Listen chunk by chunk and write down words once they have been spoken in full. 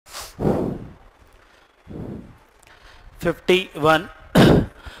51.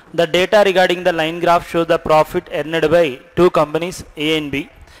 The data regarding the line graph shows the profit earned by two companies A and B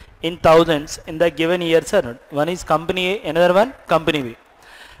in thousands in the given years. One is company A, another one company B.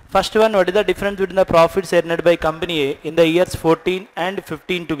 First one, what is the difference between the profits earned by company A in the years 14 and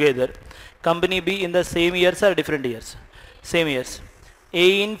 15 together? Company B in the same years or different years? Same years.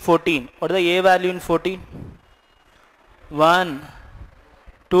 A in 14, what is the A value in 14? 1,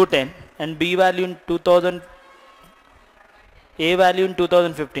 210, and B value in 2000. A value in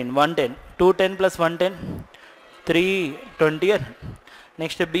 2015, 110. 210 plus 110, 320.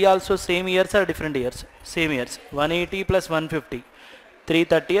 Next B also same years or different years? Same years. 180 plus 150,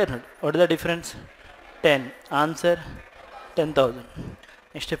 330. What is the difference? 10. Answer 10,000.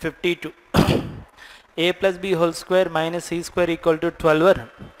 Next 52. A plus B whole square minus C square equal to 12.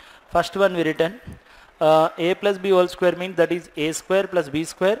 First one we written. A plus B whole square means that is A square plus B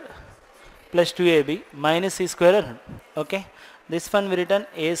square plus 2AB minus C square. Okay. This one we written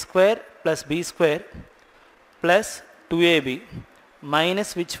A square plus B square plus 2AB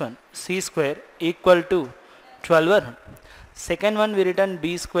minus which one? C square equal to 12. Second one we written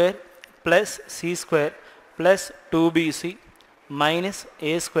B square plus C square plus 2BC minus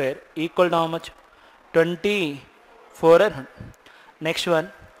A square equal to how much? 24. Next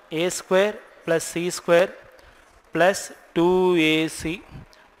one A square plus C square plus 2AC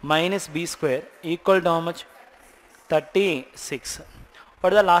minus B square equal to how much? 36.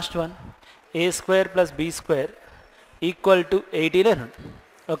 What is the last one? A square plus B square equal to 18.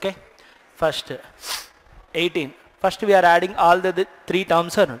 Okay. First 18. First we are adding all the three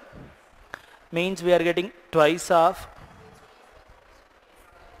terms. Means we are getting twice of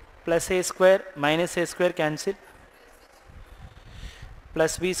plus A square minus A square cancel,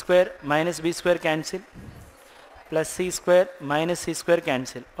 plus B square minus B square cancel, plus C square minus C square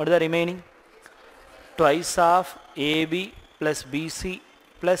cancel. What is the remaining? Twice of AB plus BC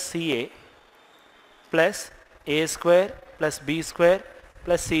plus CA plus A square plus B square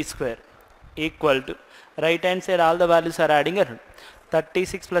plus C square equal to, right hand side all the values are adding.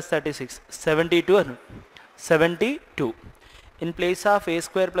 36 plus 36, 72. 72. In place of A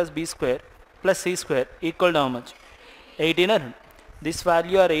square plus B square plus C square equal to how much? 18. This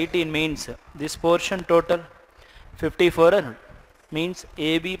value or 18 means this portion total 54. Means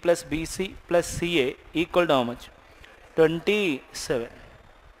AB plus BC plus CA equal to how much? 27.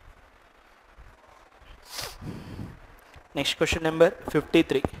 Next question number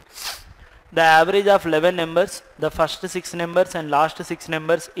 53. The average of 11 numbers, the first 6 numbers and last 6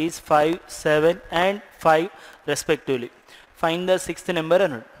 numbers is 5, 7 and 5 respectively. Find the 6th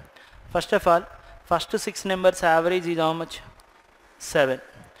number. First of all, first 6 numbers average is how much? 7.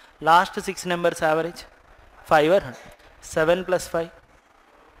 Last 6 numbers average 5. 7 plus 5,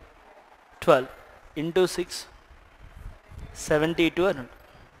 12 into 6, 72.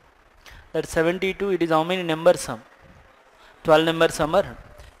 That 72, it is how many numbers sum? 12 numbers sum.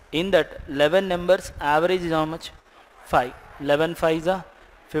 In that 11 numbers average is how much? 5. 11 5s are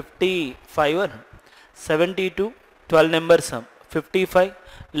 55. 72, 12 numbers sum. 55,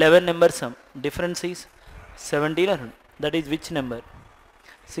 11 numbers sum. Difference is 17. That is which number?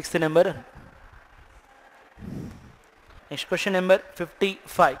 6th number. Next question number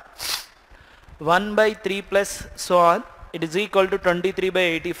 55. 1 by 3 plus so on, it is equal to 23 by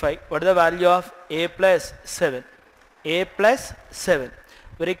 85. What is the value of A plus 7? A plus 7.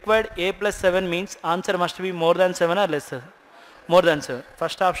 We required A plus 7 means answer must be more than 7 or less? More than 7.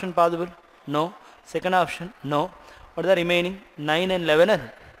 First option possible? No. Second option? No. What is the remaining? 9 and 11.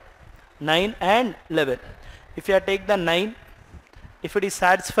 9 and 11. If you take the 9, if it is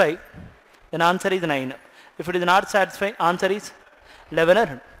satisfied, then answer is 9. If it is not satisfied, answer is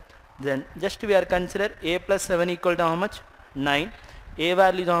 11. Then just we are consider A plus 7 equal to how much? 9. A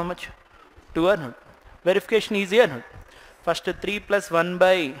value is how much? 2. Verification easier. First 3 plus 1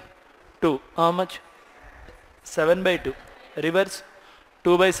 by 2. How much? 7 by 2. Reverse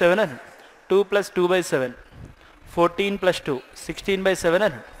 2 by 7. 2 plus 2 by 7. 14 plus 2. 16 by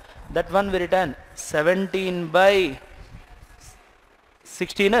 7. That one we return 17 by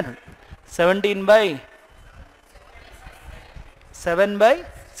 16. 17 by 7 by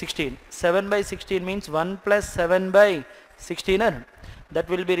 16. 7 by 16 means 1 plus 7 by 16. That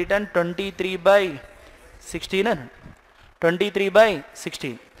will be written 23 by 16. 23 by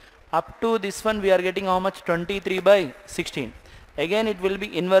 16. Up to this one we are getting how much? 23 by 16. Again it will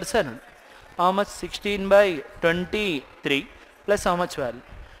be inverse. How much? 16 by 23 plus how much value?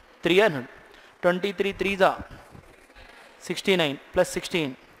 300. 23 3s are 69 plus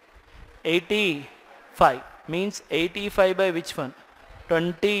 16. 85 means 85 by which one?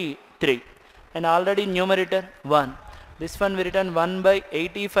 23. And already numerator 1. This one we written 1 by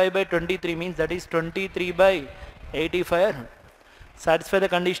 85 by 23 means that is 23 by 85. Satisfy the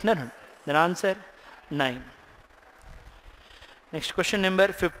condition or not? Then answer 9. Next question number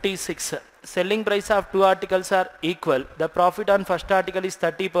 56. Selling price of two articles are equal. The profit on first article is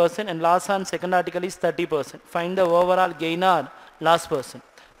 30% and loss on second article is 30%. Find the overall gain or loss percent.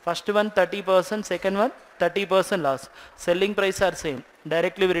 First one 30%, second one 30% loss. Selling price are same.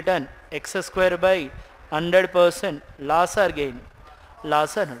 Directly we return x square by 100% loss or gain.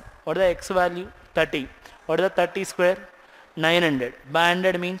 Loss or not. What is the x value? 30. What is the 30 square? 900. By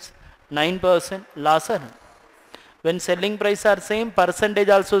 100 means 9% loss or not. When selling price are same, percentage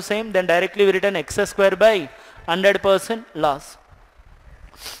also same, then directly we return x square by 100% loss.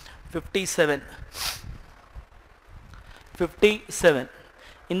 57. 57.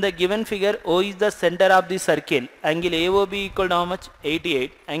 In the given figure, O is the center of the circle. Angle AOB equal to how much?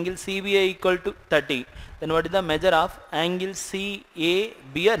 88. Angle CBA equal to 30. Then what is the measure of angle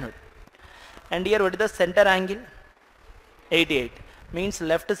CAB or not? And here what is the center angle? 88. Means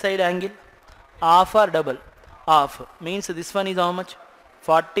left side angle half or double? Half. Means this one is how much?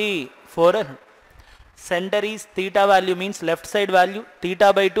 44 or not? Center is theta value means left side value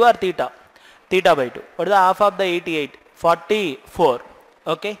theta by 2 or theta? Theta by 2. What is the half of the 88? 44.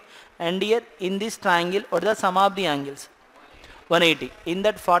 Okay. And here in this triangle what is the sum of the angles? 180. In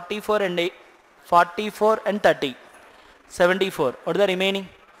that 44 and 30. 74. What is the remaining?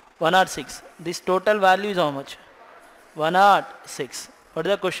 106. This total value is how much? 106. What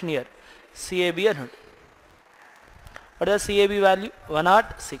is the question here? CAB or not? What is the CAB value?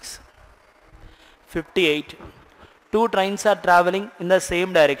 106. 58. Two trains are traveling in the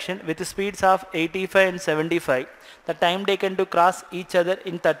same direction with speeds of 85 and 75. The time taken to cross each other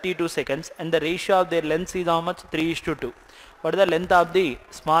in 32 seconds and the ratio of their lengths is how much? 3:2. What is the length of the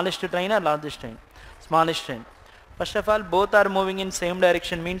smallest train or largest train? Smallest train. First of all, both are moving in same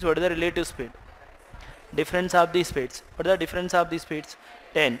direction means what is the relative speed? Difference of the speeds. What is the difference of the speeds?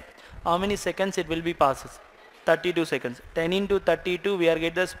 10. How many seconds it will be passes? 32 seconds. 10 into 32 we are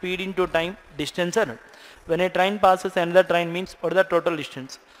get the speed into time distance or not. When a train passes another train means what is the total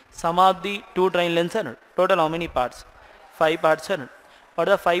distance? Sum of the two train lengths or not. Total how many parts? 5 parts or not. What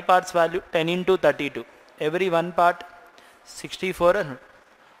is the 5 parts value? 10 into 32. Every one part 64 or not.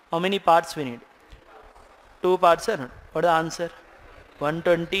 How many parts we need? 2 parts or not. What is the answer?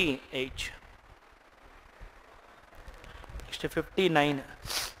 128. Next 59.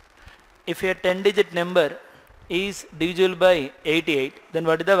 If a 10-digit number is divisible by 88, then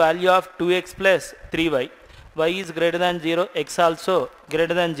what is the value of 2x plus 3y? Y is greater than 0, x also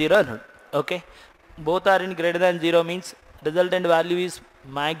greater than 0. Okay. Both are in greater than 0 means resultant value is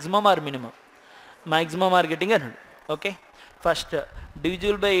maximum or minimum? Maximum are getting it. Okay. First,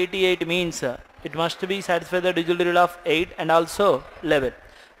 divisible by 88 means it must be satisfy the divisibility rule of 8 and also 11.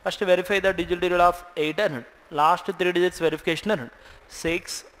 First verify the divisibility rule of 8 and last 3 digits verification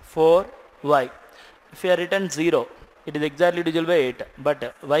 6, 4, y. If you are written 0, it is exactly divisible by 8,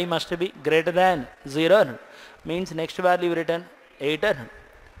 but y must be greater than 0 means next value written 8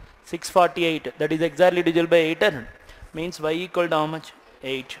 648, that is exactly divisible by 8 means y equal to how much?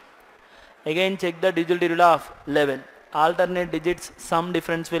 8. Again check the divisibility rule of 11. Alternate digits sum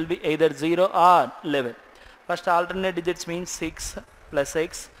difference will be either 0 or 11. First alternate digits means 6 plus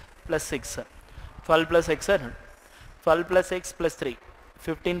x plus 6, 12 plus x, 12 plus x plus 3,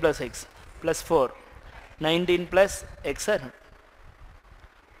 15 plus x plus 4, 19 plus x,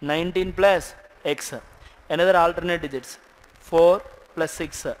 19 plus x. Another alternate digits 4 plus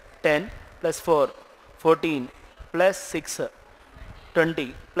 6, 10 plus 4, 14 plus 6,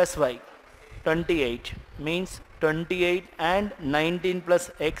 20 plus y, 28 means 28 and 19 plus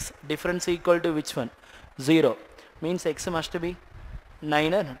x difference equal to which one? 0 means x must be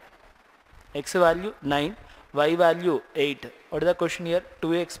 9. X value 9, y value 8. What is the question here?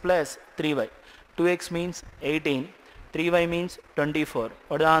 2x plus 3y. 2x means 18, 3y means 24.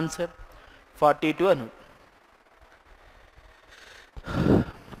 What is the answer? 42.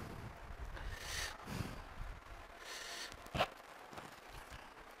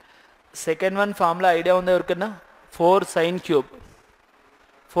 Second one formula idea on the 4 sin cube.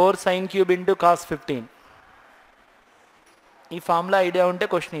 4 sin cube into cos 15. This formula idea on the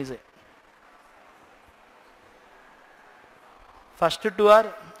question is first two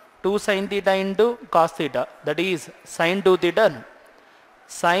are 2 sin theta into cos theta, that is sin 2 theta,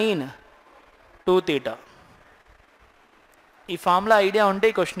 sin 2 theta. This formula idea on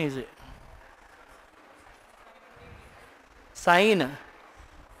the question is sin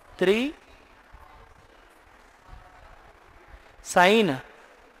 3 sin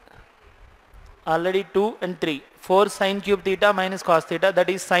already 2 and 3. 4 sin cube theta minus cos theta, that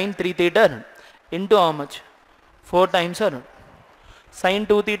is sin 3 theta into how much? 4 times sin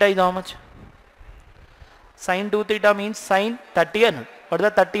 2 theta is how much? Sin 2 theta means sin 30 what is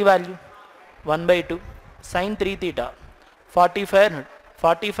the 30 value? 1 by 2. Sin 3 theta 45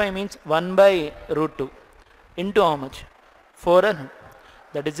 45 means 1 by root 2 into how much? 4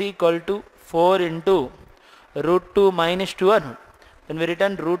 that is equal to 4 into root 2 minus 2 then we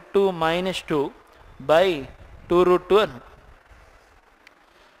return root 2 minus 2 by 2 root 2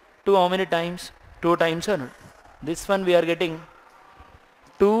 2 how many times? 2 times this one we are getting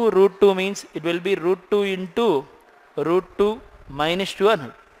 2 root 2 means it will be root 2 into root 2 minus 2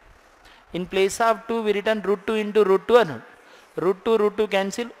 in place of 2 we return root 2 into root 2 root 2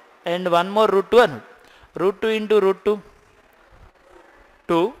 cancel and one more root 2 root 2 into root 2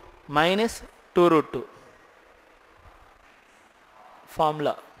 2 minus 2 root 2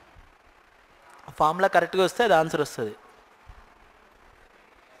 formula correct గా వస్తే అది answer వస్తుంది.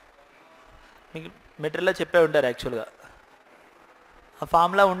 మీకు మెటీరియల్లో చెప్పే ఉంటారు యాక్చువల్గా ఆ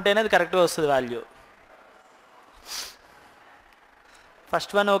formula ఉంటేనే అది కరెక్ట్గా వస్తుంది value.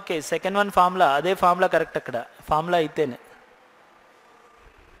 First one okay, second one formula అదే ఫార్ములా కరెక్ట్ అక్కడ ఫార్ములా అయితేనే.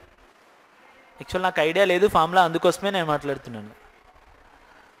 యాక్చువల్ నాకు ఐడియా లేదు ఫార్ములా, అందుకోసమే నేను మాట్లాడుతున్నాను.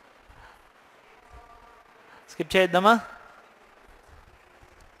 స్కిప్ చేద్దామా?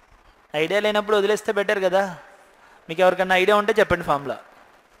 ఐడియా లేనప్పుడు వదిలేస్తే బెటర్ కదా. మీకు ఎవరికన్నా ఐడియా ఉంటే చెప్పండి ఫార్ములా.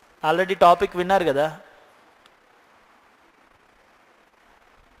 ఆల్రెడీ టాపిక్ విన్నారు కదా.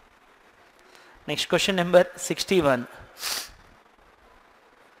 Next question number 61.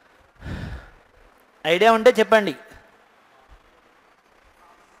 ఐడియా ఉంటే చెప్పండి.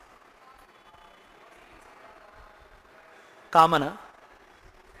 Common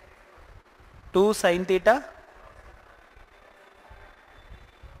 2 sin theta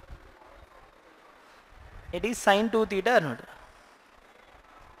it is sin 2 theta or not?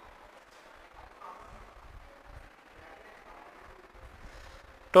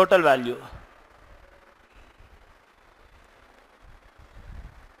 Total value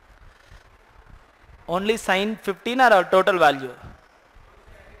only sin 15 or total value?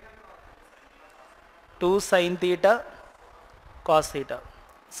 2 sin theta cos theta,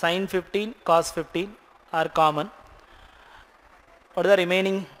 sin 15 cos 15 are common. What is the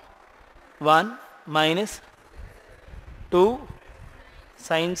remaining? 1 minus 2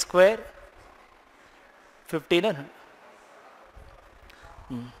 sin square 15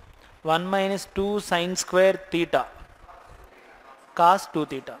 1 minus 2 sin square theta cos 2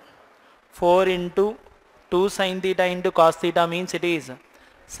 theta. 4 into 2 sin theta into cos theta means it is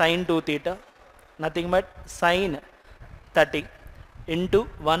sin 2 theta, nothing but sin 30 into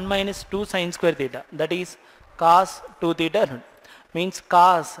 1 minus 2 sin square theta, that is cos 2 theta means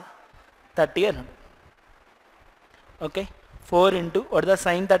cos 30 okay. 4 into what is the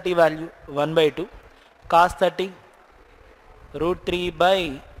sin 30 value? 1 by 2 cos 30 root 3 by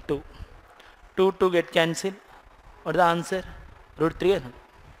 2 2 get cancelled. What is the answer? root 3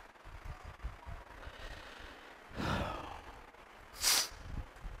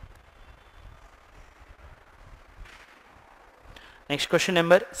 Next question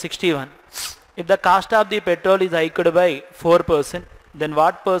number 61. If the cost of the petrol is hiked by 4%, then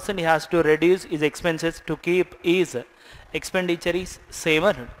what percent he has to reduce his expenses to keep his expenditure is same?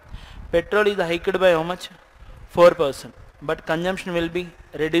 Petrol is hiked by how much? 4%, but consumption will be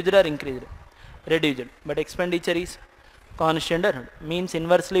reduced or increased? Reduced, but expenditure is constant, means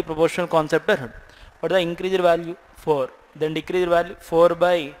inversely proportional concept. What is the increased value? 4, then decreased value 4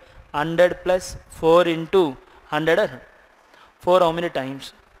 by 100 plus 4 into 100. 4 how many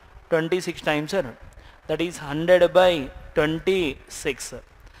times? 26 times, that is 100 by 26.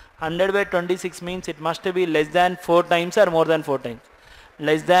 100 by 26 means it must be less than 4 times or more than 4 times?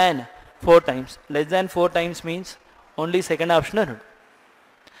 Less than 4 times. Less than 4 times means only second option.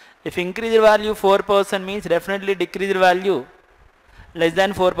 If increased value 4% means definitely decreased value less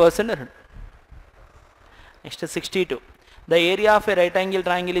than 4%. Next 62. The area of a right angle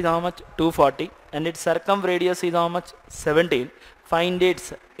triangle is how much? 240 and its circumradius is how much? 17. Find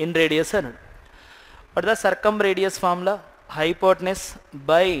its in radius. What is the circumradius formula? Hypotenuse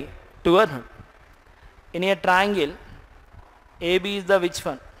by 2. In a triangle, AB is the which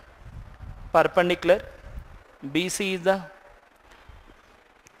one? Perpendicular. BC is the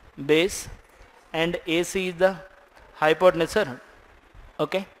base and AC is the hypotenuse.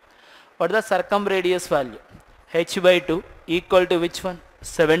 Okay. What is the circumradius value? H by 2 equal to which one?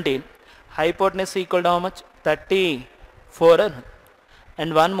 17. Hypotenuse equal to how much? 34.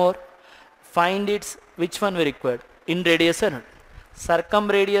 And one more, find its which one we required? In radius.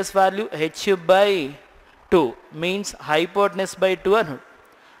 Circumradius value h by 2 means hypotenuse by 2 or not?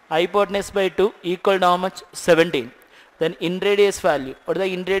 Hypotenuse by 2 equal to how much? 17. Then in radius value, what is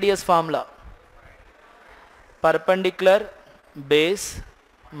the in radius formula? Perpendicular base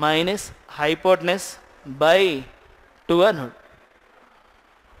minus hypotenuse by 2 or not?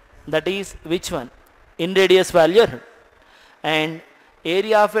 That is which one? In radius value. And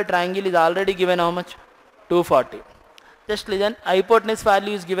area of a triangle is already given how much? 240. Just listen, hypotenuse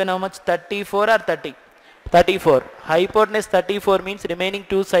value is given how much? 34 or 30? 34. Hypotenuse 34 means remaining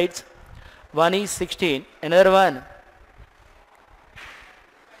two sides. One is 16, another one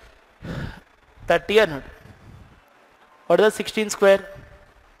 30 or not? What is the 16 square?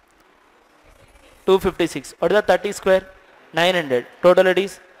 256. What is the 30 square? 900. Total it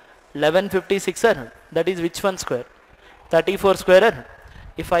is 1156 or not? That is which one square? 34 square or not?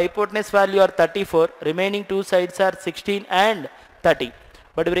 If hypotenuse value are 34, remaining two sides are 16 and 30.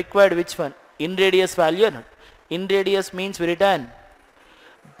 But we required which one? In radius value or not? In radius means we return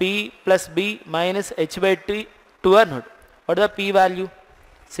P plus B minus h by 2 or not? What is the P value?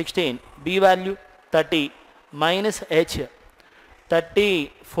 16. B value 30 minus h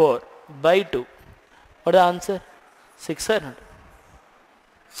 34 by 2. What is the answer? 6 or not?